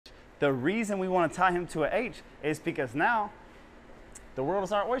The reason we want to tie him to an H is because now the world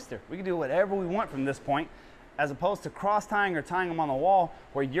is our oyster. We can do whatever we want from this point, as opposed to cross tying or tying them on the wall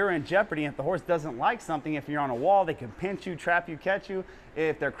where you're in jeopardy. If the horse doesn't like something, if you're on a wall, they can pinch you, trap you, catch you.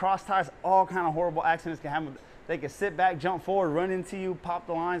 If they're cross ties, all kind of horrible accidents can happen. They can sit back, jump forward, run into you, pop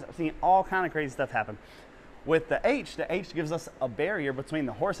the lines. I've seen all kind of crazy stuff happen. With the H gives us a barrier between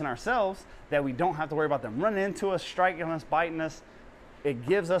the horse and ourselves that we don't have to worry about them running into us, striking us, biting us. It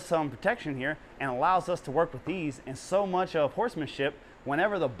gives us some protection here and allows us to work with ease. And so much of horsemanship,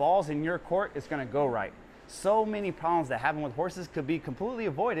 whenever the ball's in your court, it's going to go right. So many problems that happen with horses could be completely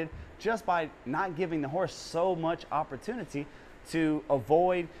avoided just by not giving the horse so much opportunity to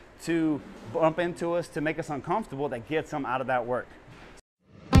avoid, to bump into us, to make us uncomfortable, that gets them out of that work.